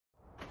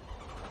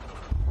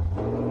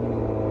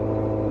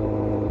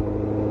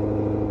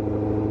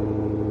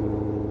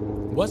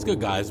What's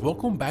good, guys?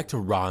 Welcome back to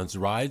Ron's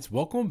Rides.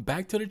 Welcome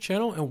back to the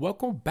channel and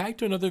welcome back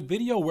to another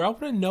video where I want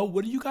to know,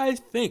 what do you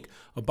guys think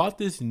about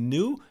this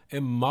new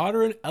and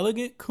modern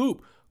elegant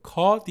coupe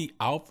called the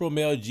Alfa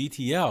Romeo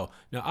GTL.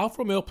 Now, Alfa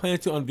Romeo plans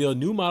to unveil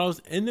new models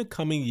in the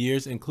coming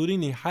years, including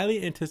the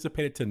highly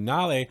anticipated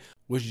Tonale,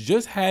 which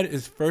just had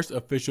its first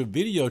official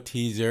video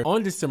teaser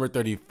on December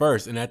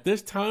 31st. And at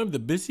this time, the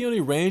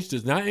Bizioni range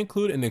does not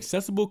include an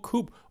accessible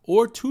coupe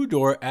or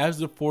two-door, as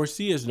the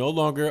 4C is no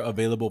longer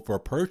available for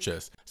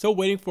purchase. So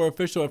waiting for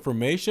official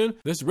information,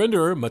 this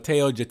renderer,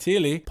 Matteo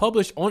Gentile,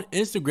 published on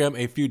Instagram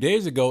a few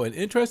days ago an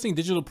interesting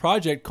digital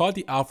project called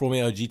the Alfa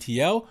Romeo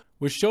GTL,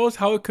 which shows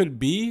how it could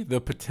be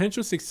the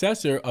potential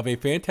successor of a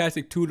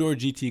fantastic two-door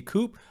GT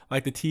coupe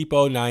like the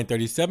Tipo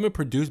 937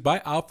 produced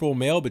by Alfa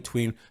Romeo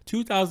between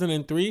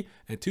 2003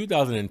 and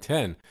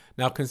 2010.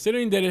 Now,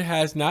 considering that it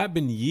has not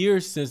been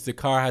years since the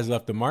car has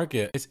left the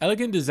market, its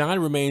elegant design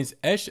remains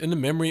etched in the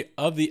memory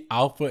of the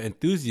Alfa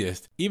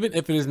enthusiast. Even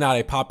if it is not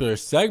a popular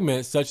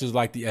segment such as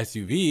like the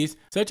SUVs,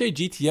 such a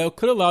GTL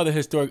could allow the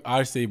historic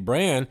Odyssey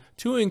brand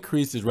to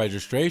increase its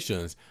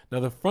registrations. Now,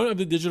 the front of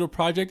the digital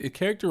project is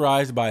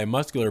characterized by a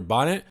muscular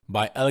bonnet,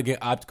 by elegant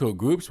optical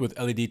groups with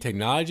LED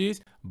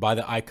technologies, by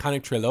the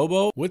iconic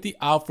Trelobo with the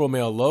Alfa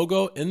Romeo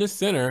logo in the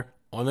center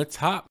on the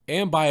top,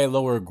 and by a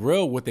lower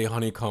grille with a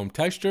honeycomb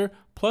texture,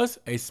 plus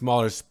a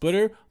smaller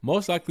splitter,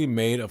 most likely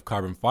made of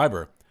carbon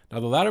fiber. Now,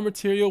 the latter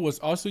material was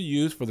also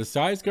used for the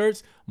side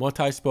skirts,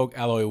 multi-spoke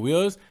alloy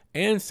wheels,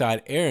 and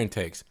side air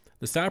intakes.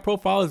 The side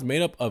profile is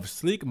made up of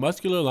sleek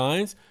muscular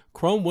lines,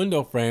 chrome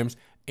window frames,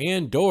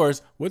 and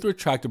doors with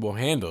retractable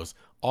handles.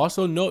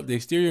 Also note the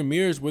exterior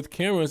mirrors with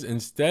cameras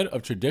instead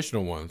of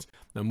traditional ones.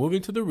 Now,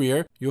 moving to the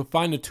rear, you'll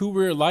find the two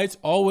rear lights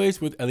always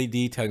with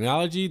LED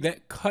technology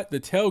that cut the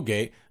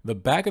tailgate, the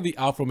back of the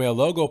Alfa Romeo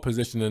logo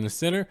positioned in the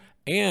center,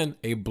 and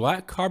a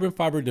black carbon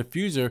fiber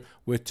diffuser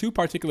with two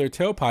particular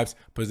tailpipes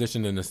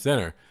positioned in the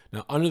center.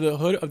 Now, under the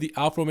hood of the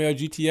Alfa Romeo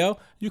GTL,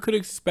 you could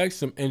expect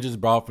some engines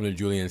borrowed from the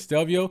Giulian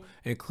Stelvio,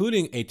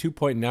 including a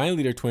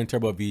 2.9-liter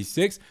twin-turbo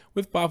V6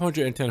 with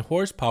 510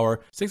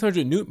 horsepower,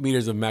 600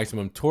 Nm of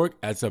maximum torque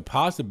as a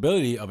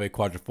possibility of a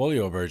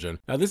quadrifoglio version.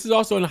 Now, this is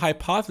also a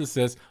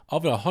hypothesis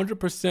of a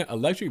 100%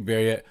 electric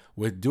variant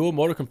with dual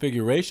motor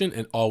configuration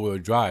and all-wheel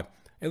drive.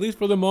 At least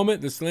for the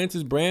moment, the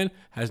Stellantis brand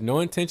has no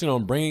intention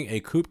on bringing a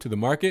coupe to the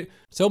market,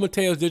 so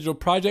Matteo's digital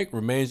project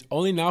remains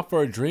only now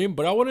for a dream.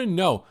 But I want to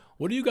know,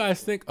 what do you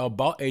guys think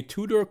about a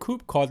two-door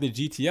coupe called the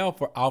GTL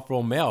for Alfa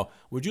Romeo?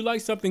 Would you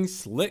like something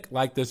slick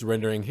like this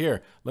rendering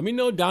here? Let me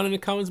know down in the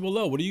comments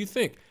below. What do you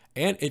think?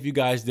 And if you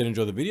guys did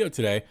enjoy the video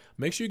today,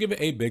 make sure you give it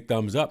a big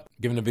thumbs up.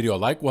 Giving the video a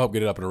like will help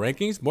get it up in the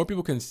rankings. More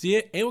people can see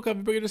it, and we'll have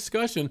a bigger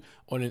discussion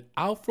on an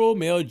Alfa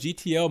Romeo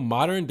GTL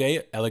modern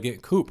day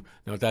elegant coupe.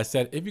 Now, with that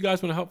said, if you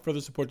guys want to help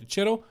further support the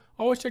channel,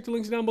 always check the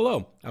links down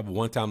below. I have a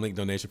one-time link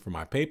donation for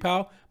my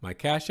PayPal, my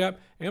Cash App,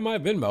 and my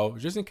Venmo,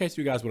 just in case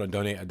you guys want to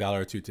donate $1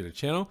 or $2 to the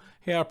channel.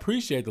 Hey, I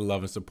appreciate the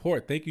love and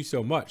support. Thank you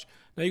so much.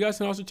 Now, you guys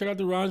can also check out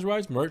the Ron's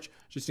Rides merch,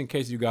 just in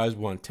case you guys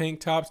want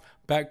tank tops,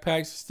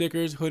 backpacks,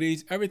 stickers,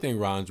 hoodies, everything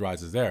Ron's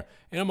Rides is there.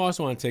 And I'm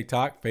also on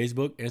TikTok,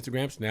 Facebook,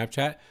 Instagram,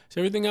 Snapchat,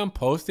 so everything I'm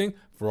posting,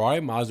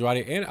 Ferrari,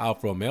 Maserati, and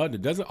Alfa Romeo,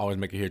 that doesn't always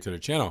make it here to the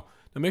channel.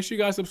 Now, make sure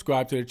you guys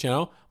subscribe to the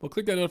channel, but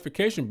click that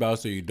notification bell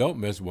so you don't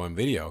miss one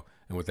video.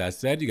 And with that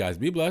said, you guys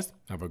be blessed,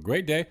 have a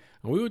great day,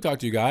 and we will talk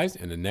to you guys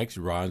in the next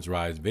Ron's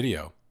Rides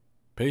video.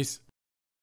 Peace.